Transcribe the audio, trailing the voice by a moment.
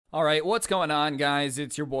Alright, what's going on, guys?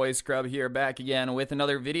 It's your boy Scrub here, back again with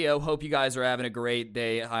another video. Hope you guys are having a great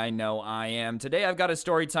day. I know I am. Today I've got a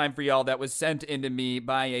story time for y'all that was sent into me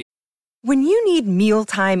by a When you need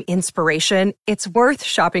mealtime inspiration, it's worth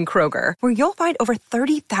shopping Kroger, where you'll find over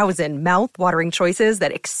 30,000 mouth-watering choices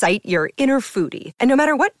that excite your inner foodie. And no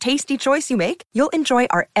matter what tasty choice you make, you'll enjoy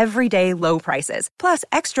our everyday low prices, plus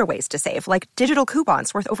extra ways to save, like digital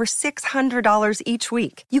coupons worth over $600 each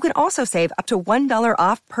week. You can also save up to $1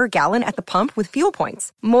 off per gallon at the pump with fuel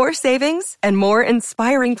points. More savings and more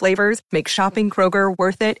inspiring flavors make shopping Kroger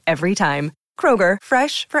worth it every time. Kroger,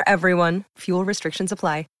 fresh for everyone. Fuel restrictions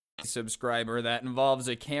apply. subscriber that involves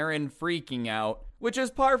a Karen freaking out, which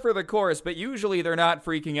is par for the course, but usually they're not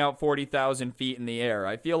freaking out 40,000 feet in the air.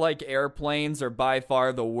 I feel like airplanes are by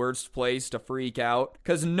far the worst place to freak out,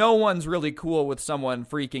 because no one's really cool with someone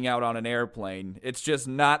freaking out on an airplane. It's just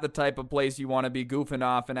not the type of place you want to be goofing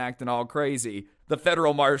off and acting all crazy. The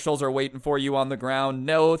federal marshals are waiting for you on the ground.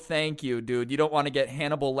 No, thank you, dude. You don't want to get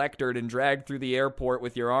Hannibal Lectered and dragged through the airport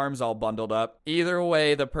with your arms all bundled up. Either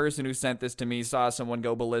way, the person who sent this to me saw someone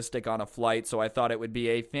go ballistic on a flight, so I thought it would be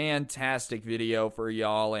a fantastic video for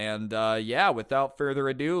y'all. And yeah, without further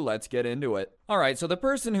ado, let's get into it. Alright, so the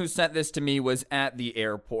person who sent this to me was at the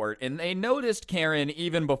airport, and they noticed Karen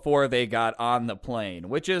even before they got on the plane,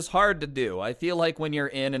 which is hard to do. I feel like when you're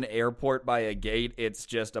in an airport by a gate, it's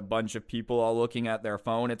just a bunch of people all looking at their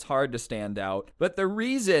phone. It's hard to stand out. But the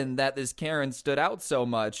reason that this Karen stood out so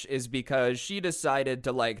much is because she decided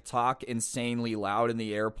to talk insanely loud in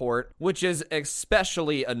the airport, which is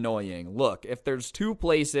especially annoying. Look, if there's two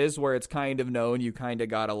places where it's kind of known you kind of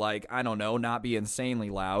gotta I don't know, not be insanely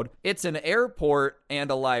loud, it's an airport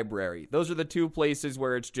and a library. Those are the two places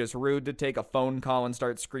where it's just rude to take a phone call and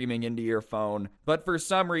start screaming into your phone. But for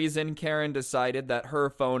some reason, Karen decided that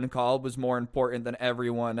her phone call was more important than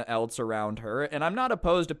everyone else around her. And I'm not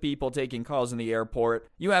opposed to people taking calls in the airport.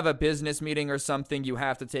 You have a business meeting or something, you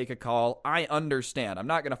have to take a call. I understand. I'm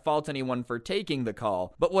not going to fault anyone for taking the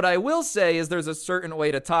call. But what I will say is there's a certain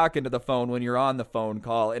way to talk into the phone when you're on the phone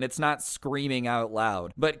call, and it's not screaming out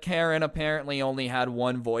loud. But Karen apparently only had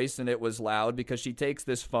one voice, and it was loud because she takes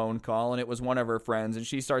this phone call, and it was one of her friends, and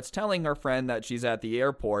she starts telling her friend that she's at the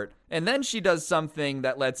airport. And then she does something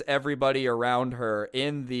that lets everybody around her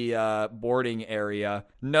in the boarding area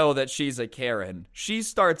know that she's a Karen. She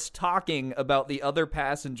starts talking about the other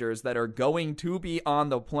passengers that are going to be on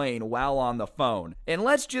the plane while on the phone. And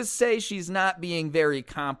let's just say she's not being very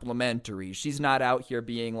complimentary. She's not out here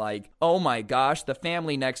being like, oh my gosh, the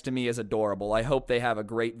family next to me is adorable. I hope they have a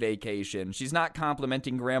great vacation. She's not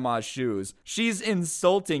complimenting grandma's shoes. She's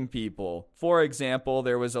insulting people. For example,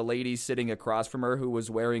 there was a lady sitting across from her who was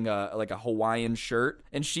wearing a Hawaiian shirt,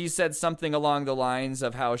 and she said something along the lines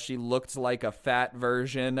of how she looked like a fat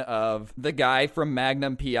version of the guy from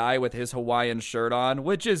Magnum PI with his Hawaiian shirt on,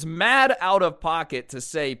 which is mad out of pocket to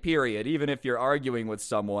say, period, even if you're arguing with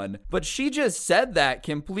someone. But she just said that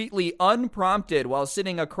completely unprompted while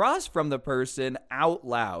sitting across from the person out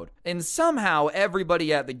loud. And somehow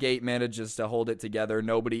everybody at the gate manages to hold it together.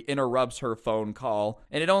 Nobody interrupts her phone call,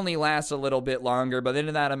 and it only lasts a little bit longer, but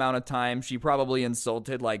in that amount of time, she probably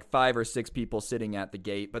insulted 5 or 6 people sitting at the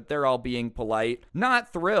gate, but they're all being polite.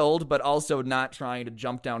 Not thrilled, but also not trying to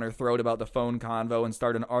jump down her throat about the phone convo and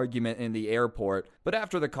start an argument in the airport. But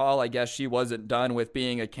after the call, I guess she wasn't done with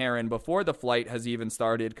being a Karen before the flight has even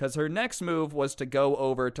started, because her next move was to go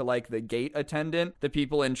over to the gate attendant, the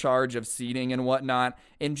people in charge of seating and whatnot,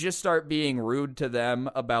 and just start being rude to them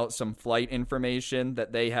about some flight information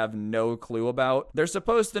that they have no clue about. They're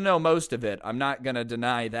supposed to know most of it. I'm not gonna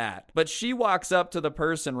deny that. But she walks up to the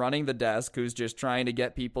person running the desk who's just trying to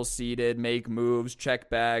get people seated, make moves, check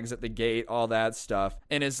bags at the gate, all that stuff,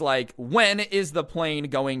 and is like, when is the plane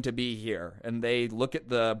going to be here? And they look at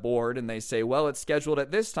the board and they say, well, it's scheduled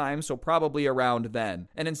at this time, so probably around then.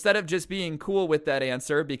 And instead of just being cool with that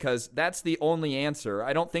answer, because that's the only answer,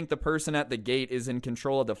 I don't think the person at the gate is in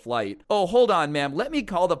control of the flight. Oh, hold on, ma'am, let me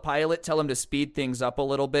call the pilot, tell him to speed things up a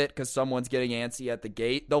little bit because someone's getting antsy at the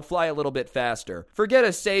gate. They'll fly a little bit faster. Forget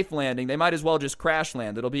a safe landing, they might as well just crash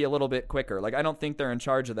land. It'll be a little bit quicker. I don't think they're in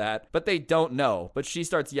charge of that, but they don't know. But she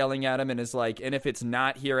starts yelling at him and is like, and if it's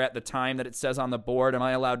not here at the time that it says on the board, am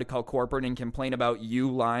I allowed to call corporate and complain about you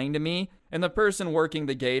lying to me? And the person working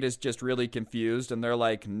the gate is just really confused, and they're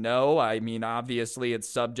like, no, I mean, obviously it's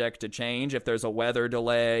subject to change. If there's a weather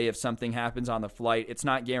delay, if something happens on the flight, it's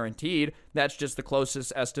not guaranteed. That's just the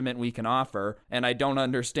closest estimate we can offer, and I don't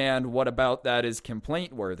understand what about that is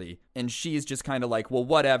complaint worthy. And she's just kind of like, well,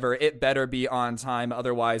 whatever, it better be on time,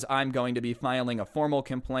 otherwise I'm going to be filing a formal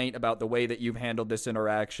complaint about the way that you've handled this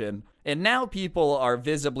interaction. And now people are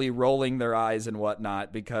visibly rolling their eyes and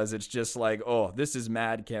whatnot because it's just like, oh, this is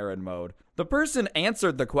mad Karen mode. The person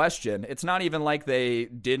answered the question. It's not even like they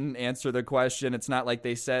didn't answer the question. It's not like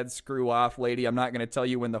they said, screw off, lady, I'm not going to tell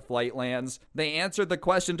you when the flight lands. They answered the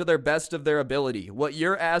question to their best of their ability. What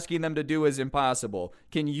you're asking them to do is impossible.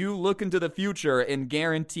 Can you look into the future and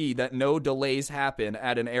guarantee that no delays happen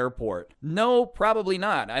at an airport? No, probably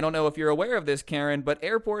not. I don't know if you're aware of this, Karen, but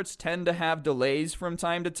airports tend to have delays from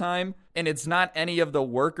time to time. And it's not any of the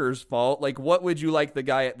workers' fault. Like, what would you like the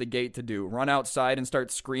guy at the gate to do? Run outside and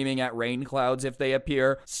start screaming at rain clouds if they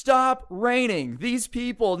appear? Stop raining! These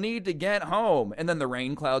people need to get home. And then the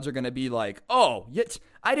rain clouds are going to be like, oh,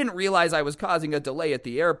 I didn't realize I was causing a delay at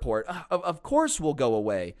the airport. Of course we'll go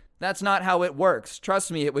away. That's not how it works.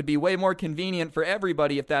 Trust me, it would be way more convenient for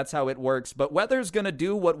everybody if that's how it works, but weather's gonna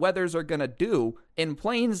do what weathers are gonna do, and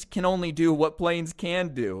planes can only do what planes can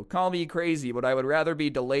do. Call me crazy, but I would rather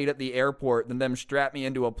be delayed at the airport than them strap me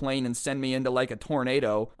into a plane and send me into like a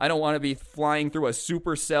tornado. I don't want to be flying through a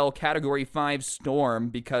supercell Category 5 storm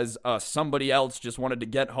because somebody else just wanted to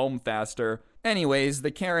get home faster. Anyways,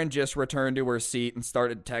 the Karen just returned to her seat and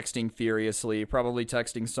started texting furiously, probably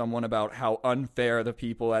texting someone about how unfair the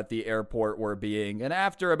people at the airport were being. And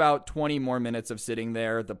after about 20 more minutes of sitting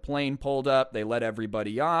there, the plane pulled up, they let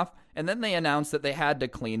everybody off, and then they announced that they had to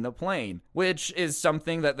clean the plane, which is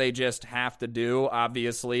something that they just have to do.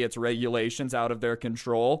 Obviously, it's regulations out of their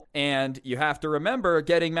control. And you have to remember,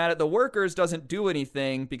 getting mad at the workers doesn't do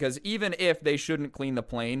anything, because even if they shouldn't clean the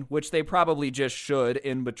plane, which they probably just should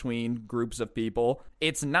in between groups of people,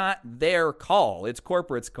 it's not their call. It's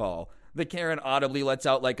corporate's call. The Karen audibly lets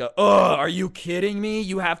out like a, ugh, are you kidding me?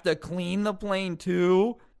 You have to clean the plane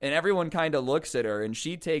too? And everyone kind of looks at her, and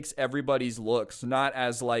she takes everybody's looks, not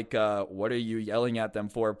as like, what are you yelling at them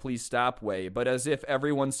for? Please stop way, but as if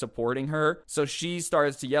everyone's supporting her. So she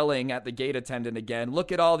starts yelling at the gate attendant again,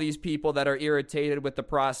 look at all these people that are irritated with the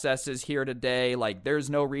processes here today. Like, there's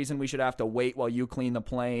no reason we should have to wait while you clean the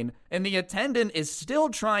plane. And the attendant is still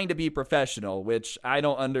trying to be professional, which I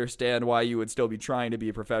don't understand why you would still be trying to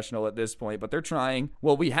be professional at this point, but they're trying.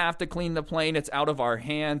 Well, we have to clean the plane. It's out of our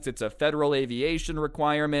hands. It's a federal aviation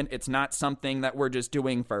requirement. It's not something that we're just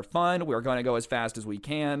doing for fun. We're going to go as fast as we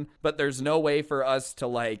can, but there's no way for us to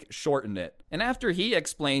like shorten it. And after he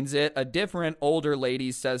explains it, a different older lady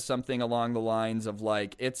says something along the lines of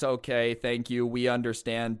like, it's okay, thank you, we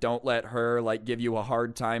understand, don't let her like give you a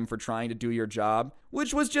hard time for trying to do your job.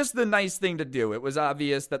 Which was just the nice thing to do. It was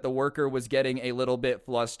obvious that the worker was getting a little bit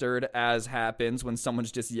flustered, as happens when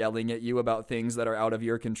someone's just yelling at you about things that are out of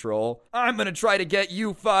your control. I'm gonna try to get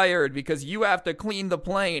you fired because you have to clean the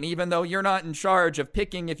plane, even though you're not in charge of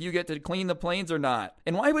picking if you get to clean the planes or not.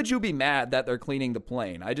 And why would you be mad that they're cleaning the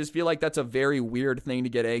plane? I just feel like that's a very weird thing to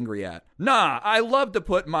get angry at. Nah, I love to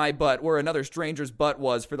put my butt where another stranger's butt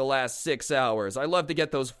was for the last 6 hours. I love to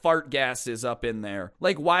get those fart gases up in there.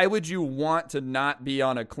 Like, why would you want to not be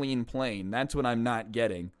on a clean plane? That's what I'm not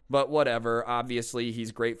getting. But whatever, obviously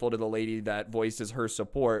he's grateful to the lady that voices her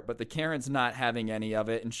support, but the Karen's not having any of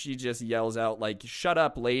it, and she just yells out like, shut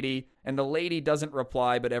up, lady. And the lady doesn't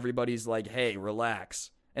reply, but everybody's like, hey,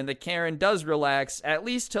 relax. And the Karen does relax, at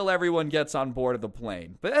least till everyone gets on board of the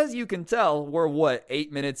plane. But as you can tell, we're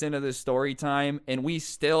 8 minutes into this story time, and we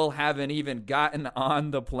still haven't even gotten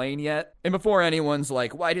on the plane yet. And before anyone's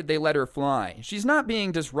like, why did they let her fly? She's not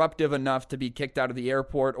being disruptive enough to be kicked out of the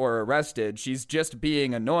airport or arrested. She's just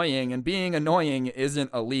being annoying, and being annoying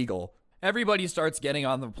isn't illegal. Everybody starts getting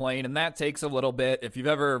on the plane, and that takes a little bit. If you've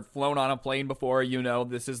ever flown on a plane before, you know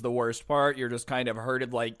this is the worst part. You're just kind of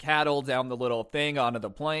herded like cattle down the little thing onto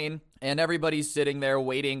the plane, and everybody's sitting there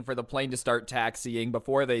waiting for the plane to start taxiing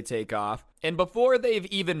before they take off. And before they've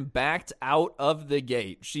even backed out of the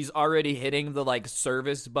gate, she's already hitting the like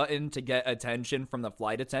service button to get attention from the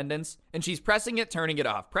flight attendants. And she's pressing it, turning it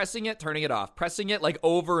off, pressing it, turning it off, pressing it like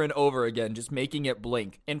over and over again, just making it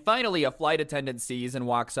blink. And finally, a flight attendant sees and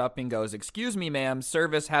walks up and goes, excuse me, ma'am,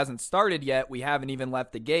 service hasn't started yet. We haven't even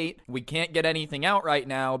left the gate. We can't get anything out right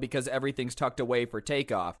now because everything's tucked away for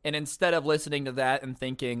takeoff. And instead of listening to that and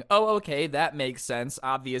thinking, oh, okay, that makes sense.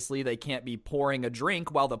 Obviously, they can't be pouring a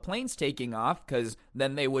drink while the plane's taking off because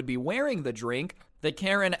then they would be wearing the drink. The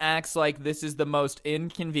Karen acts like this is the most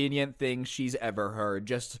inconvenient thing she's ever heard.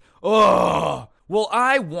 Just, oh, Well,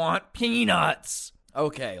 I want peanuts.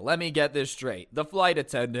 Okay, let me get this straight. The flight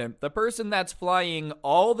attendant, the person that's flying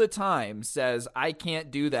all the time, says, I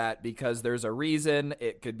can't do that because there's a reason.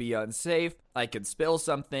 It could be unsafe. I could spill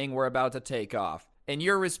something. We're about to take off. And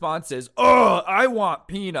your response is, oh, I want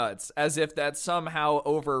peanuts, as if that somehow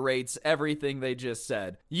overrates everything they just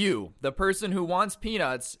said. You, the person who wants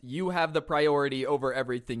peanuts, you have the priority over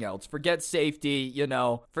everything else. Forget safety,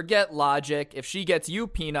 forget logic. If she gets you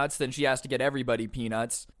peanuts, then she has to get everybody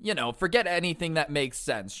peanuts. Forget anything that makes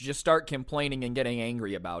sense. Just start complaining and getting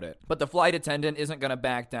angry about it. But the flight attendant isn't going to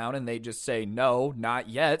back down, and they just say, no, not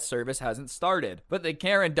yet. Service hasn't started. But the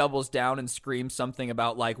Karen doubles down and screams something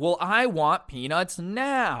about well, I want peanuts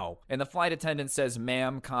now. And the flight attendant says,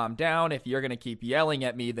 ma'am, calm down. If you're going to keep yelling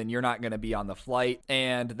at me, then you're not going to be on the flight.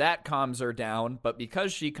 And that calms her down. But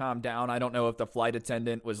because she calmed down, I don't know if the flight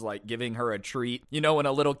attendant was giving her a treat. When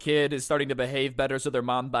a little kid is starting to behave better, so their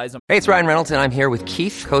mom buys them. Hey, it's Ryan Reynolds, and I'm here with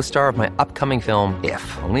Keith, co-star of my upcoming film,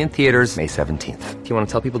 If, only in theaters May 17th. Do you want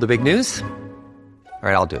to tell people the big news? All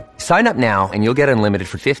right, I'll do it. Sign up now and you'll get unlimited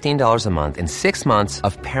for $15 a month and 6 months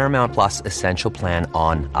of Paramount Plus Essential Plan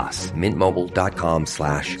on us.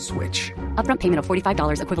 MintMobile.com/switch. Upfront payment of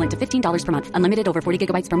 $45 equivalent to $15 per month. Unlimited over 40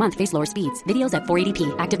 gigabytes per month. Face lower speeds. Videos at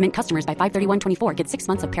 480p. Active Mint customers by 531.24 get 6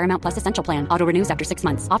 months of Paramount Plus Essential Plan. Auto renews after 6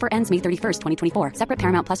 months. Offer ends May 31st, 2024. Separate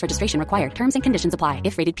Paramount Plus registration required. Terms and conditions apply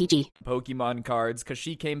if rated PG. Pokemon cards because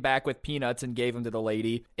she came back with peanuts and gave them to the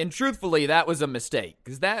lady. And truthfully, that was a mistake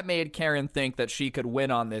because that made Karen think that she could win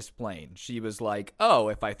on this plane. She was like, oh,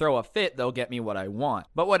 if I throw a fit, they'll get me what I want.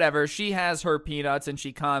 But whatever, she has her peanuts and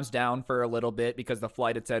she calms down for a little bit because the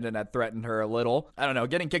flight attendant had threatened her a little. I don't know,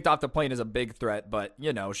 getting kicked off the plane is a big threat, but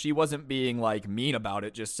she wasn't being mean about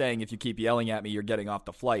it, just saying if you keep yelling at me, you're getting off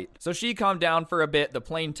the flight. So she calmed down for a bit, the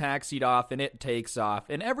plane taxied off and it takes off,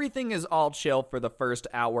 and everything is all chill for the first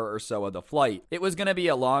hour or so of the flight. It was going to be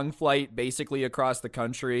a long flight, basically across the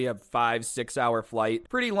country, a 5-6 hour flight.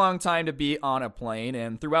 Pretty long time to be on a plane,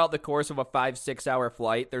 and throughout the course of a 5-6 hour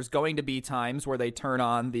flight, there's going to be times where they turn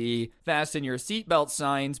on the fasten your seatbelt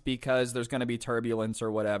signs because there's going to be turbulence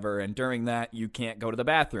or whatever, and during that, you can't go to the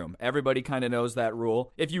bathroom. Everybody kind of knows that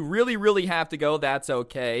rule. If you really, really have to go, that's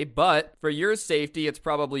okay, but for your safety, it's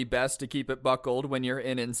probably best to keep it buckled when you're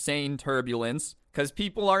in insane turbulence. Because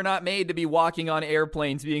people are not made to be walking on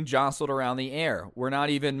airplanes being jostled around the air. We're not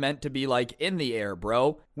even meant to be in the air,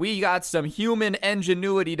 bro. We got some human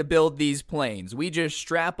ingenuity to build these planes. We just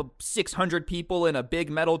strap 600 people in a big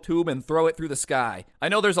metal tube and throw it through the sky. I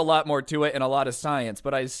know there's a lot more to it and a lot of science,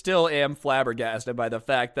 but I still am flabbergasted by the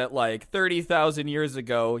fact that 30,000 years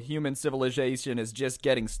ago, human civilization is just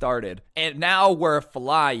getting started. And now we're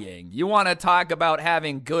flying. You want to talk about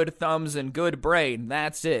having good thumbs and good brain?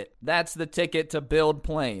 That's it. That's the ticket to build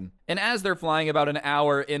plane. And as they're flying about an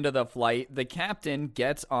hour into the flight, the captain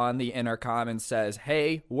gets on the intercom and says,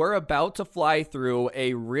 hey, we're about to fly through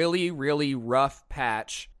a really, really rough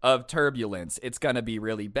patch of turbulence. It's going to be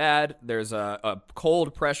really bad. There's a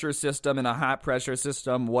cold pressure system and a hot pressure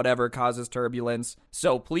system, whatever causes turbulence.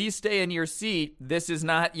 So please stay in your seat. This is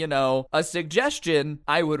not, a suggestion.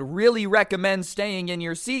 I would really recommend staying in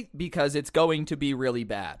your seat because it's going to be really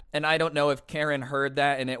bad. And I don't know if Karen heard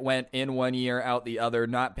that and it went in one ear, out the other,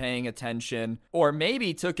 not paying attention, or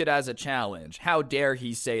maybe took it as a challenge. How dare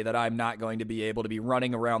he say that I'm not going to be able to be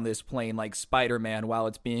running around this plane like Spider-Man while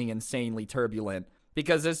it's being insanely turbulent.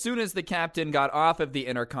 Because as soon as the captain got off of the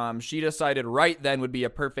intercom, she decided right then would be a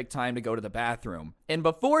perfect time to go to the bathroom. And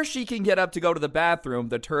before she can get up to go to the bathroom,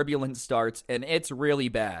 the turbulence starts, and it's really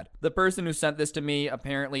bad. The person who sent this to me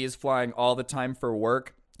apparently is flying all the time for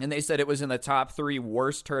work. And they said it was in the top 3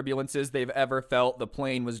 worst turbulences they've ever felt. The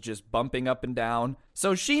plane was just bumping up and down.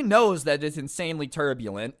 So she knows that it's insanely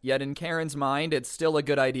turbulent, yet in Karen's mind, it's still a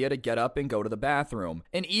good idea to get up and go to the bathroom.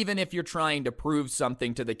 And even if you're trying to prove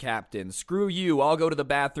something to the captain, screw you, I'll go to the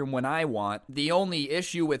bathroom when I want. The only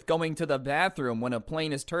issue with going to the bathroom when a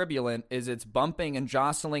plane is turbulent is it's bumping and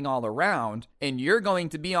jostling all around, and you're going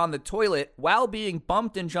to be on the toilet while being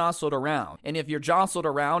bumped and jostled around. And if you're jostled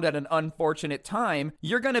around at an unfortunate time,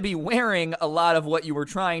 you're going to be wearing a lot of what you were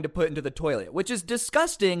trying to put into the toilet, which is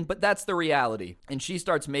disgusting, but that's the reality. And she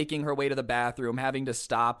starts making her way to the bathroom, having to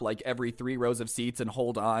stop every 3 rows of seats and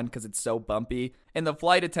hold on because it's so bumpy. And the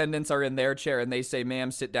flight attendants are in their chair and they say,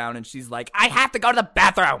 ma'am, sit down. And she's like, I have to go to the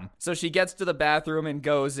bathroom. So she gets to the bathroom and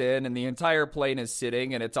goes in, and the entire plane is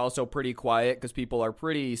sitting, and it's also pretty quiet because people are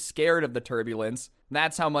pretty scared of the turbulence.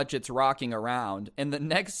 That's how much it's rocking around. And the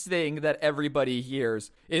next thing that everybody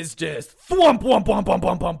hears is just thwump, wump, wump, wump,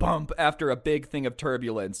 wump, wump, wump after a big thing of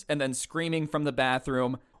turbulence, and then screaming from the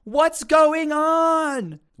bathroom, what's going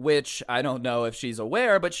on? which I don't know if she's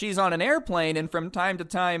aware, but she's on an airplane, and from time to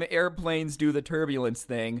time, airplanes do the turbulence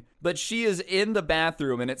thing. But she is in the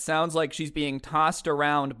bathroom, and it sounds like she's being tossed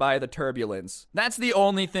around by the turbulence. That's the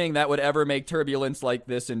only thing that would ever make turbulence like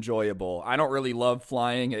this enjoyable. I don't really love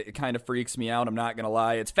flying. It kind of freaks me out, I'm not gonna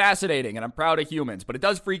lie. It's fascinating, and I'm proud of humans, but it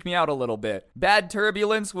does freak me out a little bit. Bad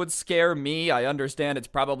turbulence would scare me. I understand it's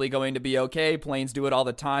probably going to be okay. Planes do it all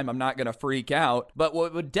the time. I'm not gonna freak out. But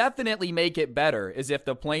what would definitely make it better is if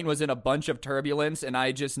the plane was in a bunch of turbulence and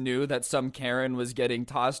I just knew that some Karen was getting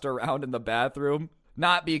tossed around in the bathroom.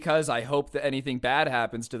 Not because I hope that anything bad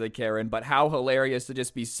happens to the Karen, but how hilarious to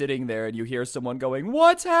just be sitting there and you hear someone going,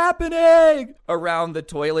 "What's happening?" around the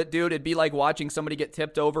toilet, dude. It'd be like watching somebody get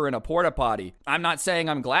tipped over in a porta potty. I'm not saying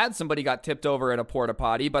I'm glad somebody got tipped over in a porta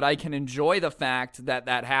potty, but I can enjoy the fact that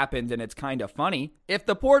that happened and it's kind of funny. If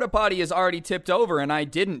the porta potty is already tipped over and I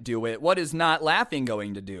didn't do it, what is not laughing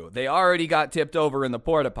going to do? They already got tipped over in the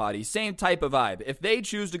porta potty. Same type of vibe. If they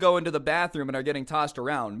choose to go into the bathroom and are getting tossed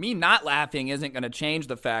around, me not laughing isn't going to change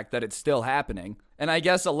the fact that it's still happening. And I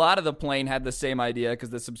guess a lot of the plane had the same idea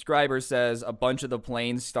because the subscriber says a bunch of the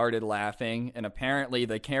planes started laughing, and apparently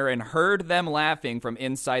the Karen heard them laughing from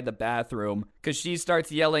inside the bathroom because she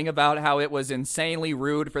starts yelling about how it was insanely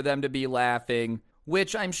rude for them to be laughing,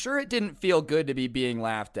 which I'm sure it didn't feel good to be being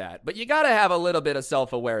laughed at. But you gotta have a little bit of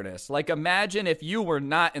self-awareness. Like, imagine if you were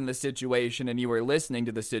not in the situation and you were listening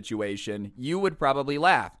to the situation, you would probably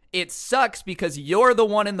laugh. It sucks because you're the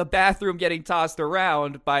one in the bathroom getting tossed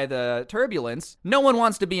around by the turbulence. No one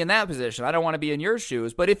wants to be in that position. I don't want to be in your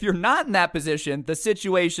shoes. But if you're not in that position, the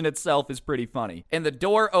situation itself is pretty funny. And the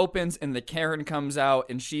door opens and the Karen comes out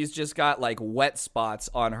and she's just got like wet spots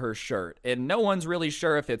on her shirt. And no one's really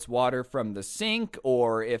sure if it's water from the sink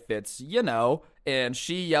or if it's, and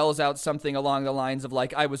she yells out something along the lines of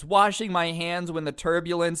like, "I was washing my hands when the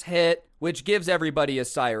turbulence hit," which gives everybody a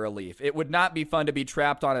sigh of relief. It would not be fun to be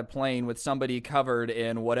trapped on a plane with somebody covered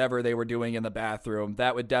in whatever they were doing in the bathroom.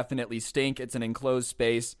 That would definitely stink. It's an enclosed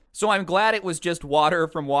space. So I'm glad it was just water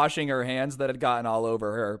from washing her hands that had gotten all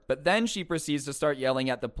over her. But then she proceeds to start yelling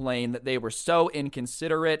at the plane that they were so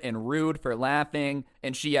inconsiderate and rude for laughing,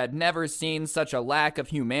 and she had never seen such a lack of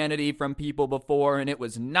humanity from people before, and it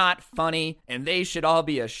was not funny, and they should all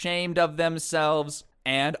be ashamed of themselves.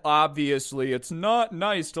 And obviously, it's not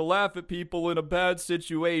nice to laugh at people in a bad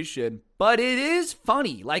situation, but it is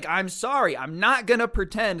funny. Like, I'm sorry, I'm not gonna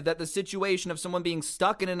pretend that the situation of someone being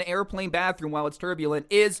stuck in an airplane bathroom while it's turbulent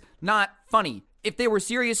is not funny. If they were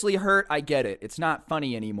seriously hurt, I get it. It's not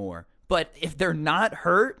funny anymore. But if they're not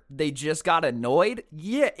hurt, they just got annoyed,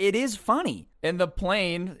 yeah, it is funny. And the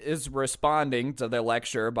plane is responding to the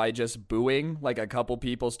lecture by just booing. Like, a couple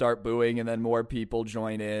people start booing and then more people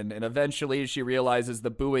join in. And eventually she realizes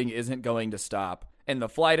the booing isn't going to stop. And the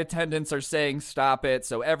flight attendants are saying stop it.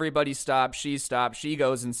 So everybody stops. She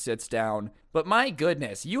goes and sits down. But my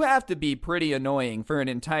goodness, you have to be pretty annoying for an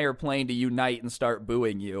entire plane to unite and start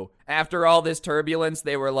booing you. After all this turbulence,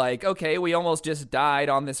 they were like, okay, we almost just died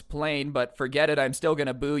on this plane, but forget it, I'm still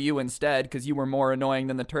gonna boo you instead because you were more annoying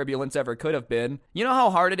than the turbulence ever could have been. You know how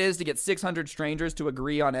hard it is to get 600 strangers to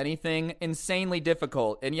agree on anything? Insanely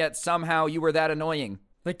difficult, and yet somehow you were that annoying.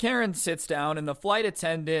 The Karen sits down, and the flight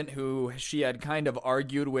attendant, who she had kind of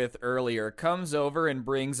argued with earlier, comes over and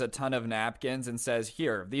brings a ton of napkins and says,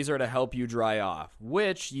 "Here, these are to help you dry off,"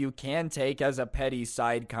 which you can take as a petty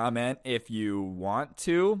side comment if you want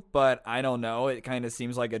to, but I don't know, it kind of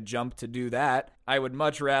seems like a jump to do that. I would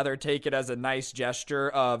much rather take it as a nice gesture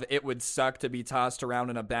of it would suck to be tossed around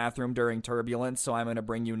in a bathroom during turbulence, so I'm going to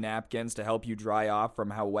bring you napkins to help you dry off from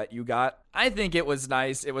how wet you got. I think it was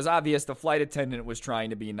nice. It was obvious the flight attendant was trying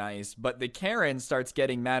to be nice, but the Karen starts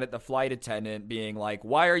getting mad at the flight attendant, being like,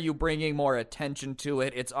 "Why are you bringing more attention to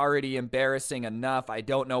it? It's already embarrassing enough. I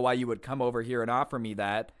don't know why you would come over here and offer me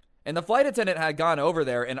that." And the flight attendant had gone over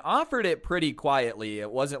there and offered it pretty quietly.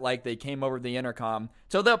 It wasn't like they came over the intercom.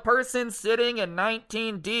 "To the person sitting in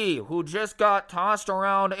 19D who just got tossed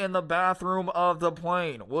around in the bathroom of the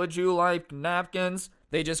plane, would you like napkins?"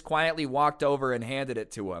 They just quietly walked over and handed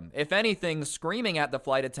it to him. If anything, screaming at the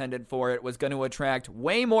flight attendant for it was going to attract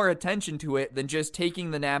way more attention to it than just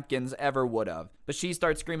taking the napkins ever would have. But she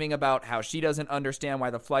starts screaming about how she doesn't understand why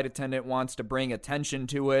the flight attendant wants to bring attention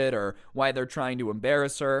to it or why they're trying to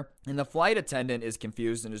embarrass her. And the flight attendant is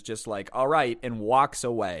confused and is just like, "All right," and walks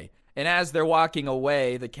away. And as they're walking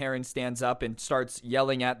away, the Karen stands up and starts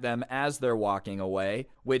yelling at them as they're walking away.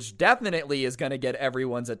 which definitely is going to get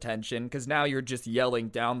everyone's attention because now you're just yelling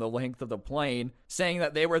down the length of the plane, saying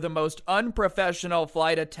that they were the most unprofessional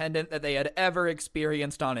flight attendant that they had ever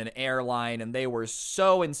experienced on an airline, and they were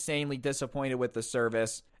so insanely disappointed with the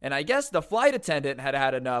service. And I guess the flight attendant had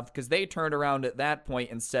had enough because they turned around at that point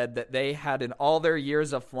and said that they had, in all their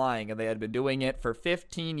years of flying, and they had been doing it for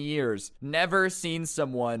 15 years, never seen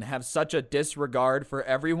someone have such a disregard for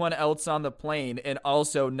everyone else on the plane and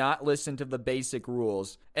also not listen to the basic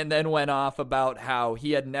rules. And then went off about how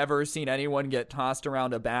he had never seen anyone get tossed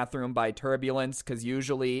around a bathroom by turbulence because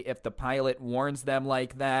usually if the pilot warns them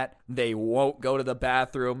like that, they won't go to the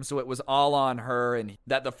bathroom, so it was all on her, and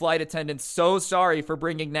that the flight attendant's so sorry for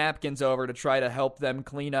bringing napkins over to try to help them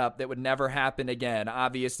clean up. That would never happen again.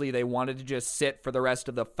 Obviously, they wanted to just sit for the rest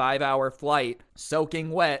of the 5-hour flight,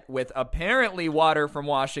 soaking wet with apparently water from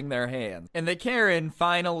washing their hands. And the Karen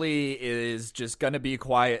finally is just gonna be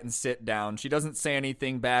quiet and sit down. She doesn't say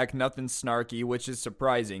anything back, nothing snarky, which is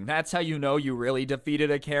surprising. That's how you know you really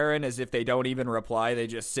defeated a Karen, is if they don't even reply, they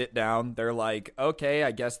just sit down. They're like, okay,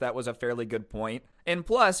 I guess that was a fairly good point. And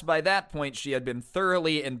plus, by that point, she had been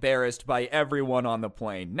thoroughly embarrassed by everyone on the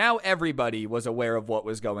plane. Now everybody was aware of what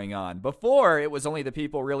was going on. Before, it was only the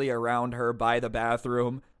people really around her by the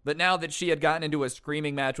bathroom. But now that she had gotten into a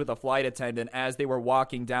screaming match with a flight attendant as they were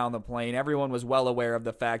walking down the plane, everyone was well aware of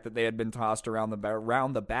the fact that they had been tossed around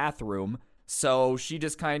the bathroom. So she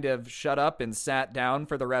just kind of shut up and sat down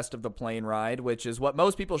for the rest of the plane ride, which is what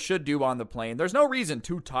most people should do on the plane. There's no reason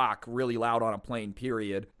to talk really loud on a plane,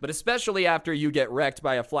 period. But especially after you get wrecked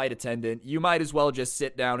by a flight attendant, you might as well just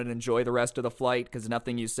sit down and enjoy the rest of the flight because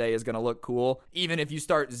nothing you say is going to look cool. Even if you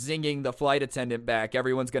start zinging the flight attendant back,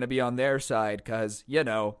 everyone's going to be on their side because, you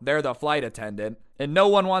know, they're the flight attendant. And no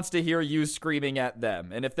one wants to hear you screaming at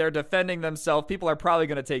them. And if they're defending themselves, people are probably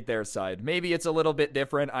going to take their side. Maybe it's a little bit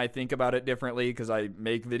different. I think about it differently because I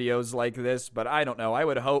make videos like this. But I don't know. I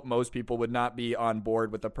would hope most people would not be on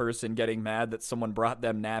board with the person getting mad that someone brought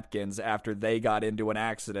them napkins after they got into an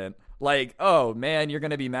accident. Like, oh man, you're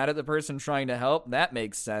going to be mad at the person trying to help? That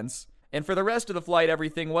makes sense. And for the rest of the flight,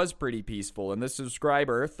 everything was pretty peaceful, and the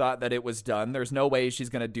subscriber thought that it was done. There's no way she's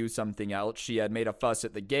going to do something else. She had made a fuss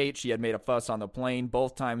at the gate. She had made a fuss on the plane.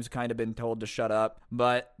 Both times kind of been told to shut up.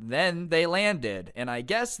 But then they landed, and I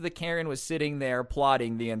guess the Karen was sitting there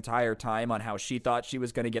plotting the entire time on how she thought she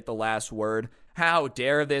was going to get the last word. How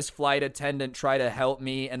dare this flight attendant try to help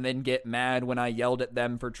me and then get mad when I yelled at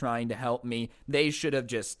them for trying to help me. They should have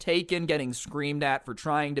just taken getting screamed at for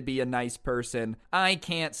trying to be a nice person. I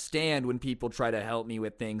can't stand when people try to help me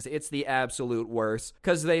with things. It's the absolute worst.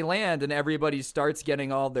 Because they land and everybody starts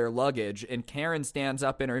getting all their luggage, and Karen stands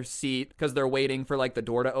up in her seat because they're waiting for like the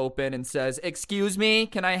door to open and says, "Excuse me,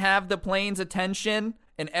 can I have the plane's attention?"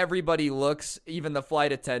 And everybody looks, even the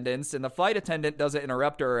flight attendants, and the flight attendant doesn't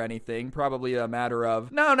interrupt her or anything, probably a matter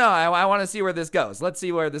of, no, I want to see where this goes. Let's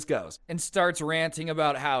see where this goes. And starts ranting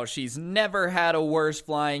about how she's never had a worse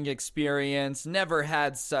flying experience, never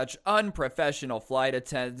had such unprofessional flight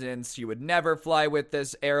attendants. She would never fly with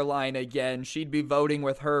this airline again. She'd be voting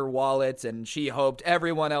with her wallet, and she hoped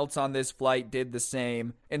everyone else on this flight did the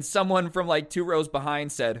same. And someone from like 2 rows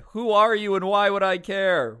behind said, "Who are you and why would I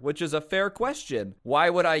care?" Which is a fair question.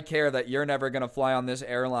 Why would I care that you're never going to fly on this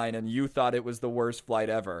airline and you thought it was the worst flight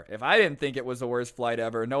ever? If I didn't think it was the worst flight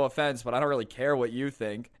ever, no offense, but I don't really care what you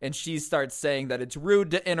think. And she starts saying that it's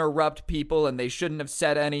rude to interrupt people and they shouldn't have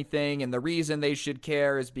said anything, and the reason they should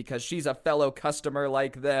care is because she's a fellow customer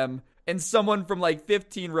like them. And someone from like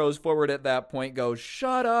 15 rows forward at that point goes,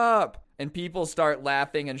 "Shut up." And people start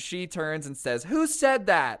laughing, and she turns and says, "Who said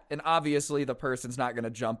that?" And obviously the person's not going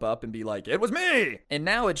to jump up and be like, "It was me." And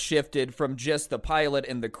now it shifted from just the pilot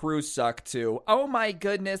and the crew suck to, "Oh my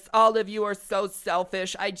goodness, all of you are so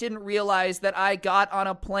selfish. I didn't realize that I got on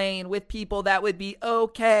a plane with people that would be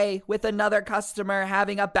okay with another customer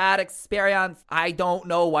having a bad experience." I don't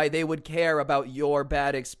know why they would care about your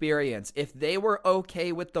bad experience. If they were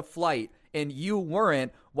okay with the flight and you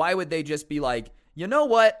weren't, why would they just be like, "You know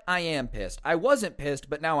what? I am pissed. I wasn't pissed,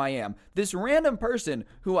 but now I am. This random person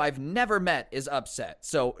who I've never met is upset,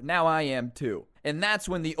 so now I am too." And that's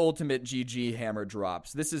when the ultimate GG hammer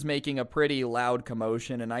drops. This is making a pretty loud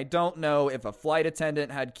commotion, and I don't know if a flight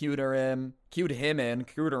attendant had cued him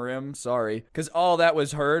in, sorry. Because all that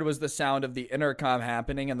was heard was the sound of the intercom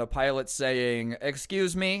happening and the pilot saying,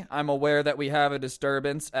 "Excuse me, I'm aware that we have a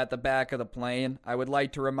disturbance at the back of the plane. I would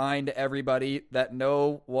like to remind everybody that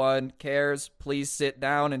no one cares. Please sit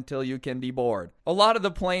down until you can deboard." A lot of the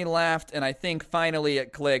plane laughed, and I think finally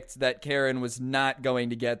it clicked that Karen was not going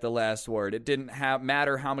to get the last word. It didn't didn't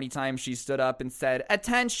matter how many times she stood up and said,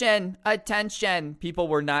 "Attention, attention." People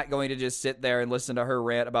were not going to just sit there and listen to her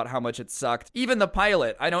rant about how much it sucked. Even the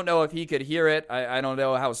pilot, I don't know if he could hear it. I don't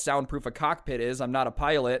know how soundproof a cockpit is. I'm not a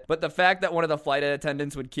pilot. But the fact that one of the flight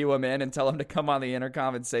attendants would cue him in and tell him to come on the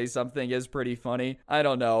intercom and say something is pretty funny. I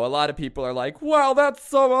don't know. A lot of people are like, wow, that's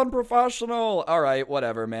so unprofessional. All right,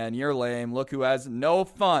 whatever, man. You're lame. Look who has no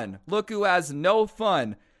fun. Look who has no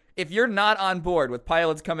fun. If you're not on board with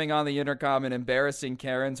pilots coming on the intercom and embarrassing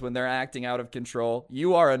Karens when they're acting out of control,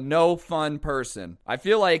 you are a no fun person. I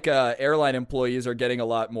feel like airline employees are getting a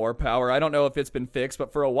lot more power. I don't know if it's been fixed,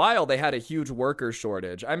 but for a while they had a huge worker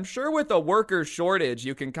shortage. I'm sure with a worker shortage,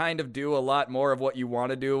 you can kind of do a lot more of what you want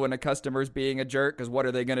to do when a customer's being a jerk, because what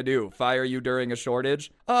are they going to do? Fire you during a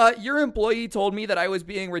shortage? Your employee told me that I was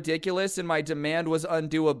being ridiculous and my demand was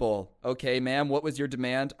undoable. Okay, ma'am, what was your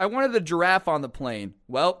demand? I wanted a giraffe on the plane.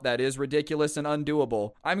 Well, that is ridiculous and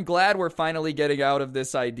undoable. I'm glad we're finally getting out of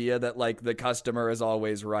this idea that, like, the customer is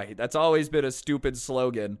always right. That's always been a stupid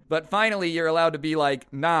slogan. But finally, you're allowed to be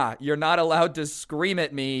like, nah, you're not allowed to scream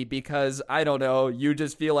at me because, I don't know, you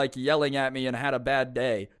just feel like yelling at me and had a bad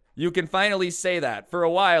day. You can finally say that. For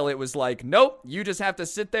a while, it was like, nope, you just have to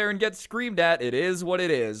sit there and get screamed at. It is what it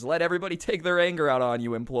is. Let everybody take their anger out on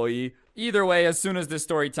you, employee. Either way, as soon as this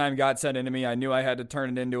story time got sent into me, I knew I had to turn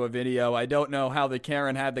it into a video. I don't know how the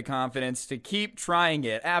Karen had the confidence to keep trying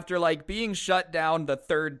it. After, like, being shut down the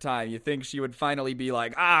third time, you think she would finally be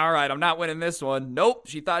like, all right, I'm not winning this one. Nope,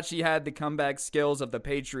 she thought she had the comeback skills of the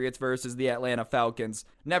Patriots versus the Atlanta Falcons.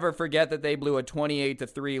 Never forget that they blew a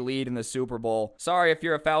 28-3 lead in the Super Bowl. Sorry if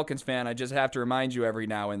you're a Falcons fan, I just have to remind you every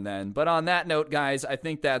now and then. But on that note, guys, I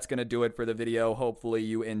think that's going to do it for the video. Hopefully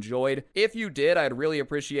you enjoyed. If you did, I'd really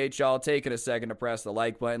appreciate y'all taking a second to press the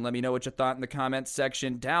like button. Let me know what you thought in the comments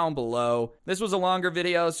section down below. This was a longer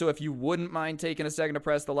video, so if you wouldn't mind taking a second to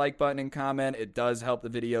press the like button and comment, it does help the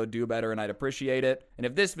video do better and I'd appreciate it. And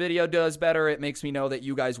if this video does better, it makes me know that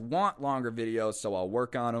you guys want longer videos, so I'll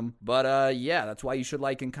work on them. But yeah, that's why you should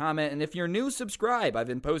like and comment. And if you're new, subscribe. I've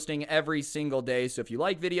been posting every single day, so if you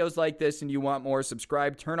like videos like this and you want more,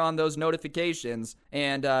 subscribe, turn on those notifications.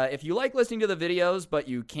 And if you like listening to the videos, but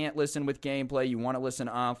you can't listen with gameplay, you want to listen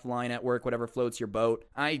offline at work, whatever floats your boat,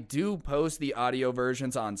 I do post the audio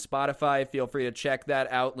versions on Spotify. Feel free to check that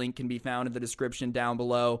out. Link can be found in the description down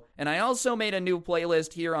below. And I also made a new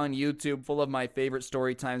playlist here on YouTube full of my favorite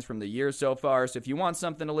story times from the year so far. So if you want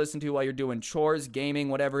something to listen to while you're doing chores, gaming,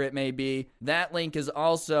 whatever it may be, that link is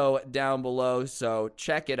also down below. So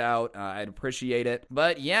check it out. I'd appreciate it.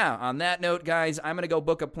 But yeah, on that note, guys, I'm going to go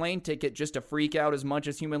book a plane ticket just to freak out as much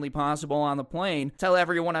as humanly possible on the plane. Tell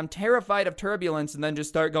everyone I'm terrified of turbulence and then just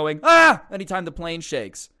start going, ah! Anytime the plane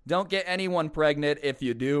shakes. Don't get anyone pregnant. If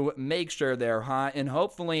you do, make sure they're hot. And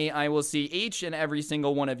hopefully I will see each and every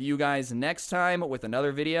single one of you guys next time with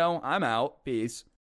another video. I'm out. Peace.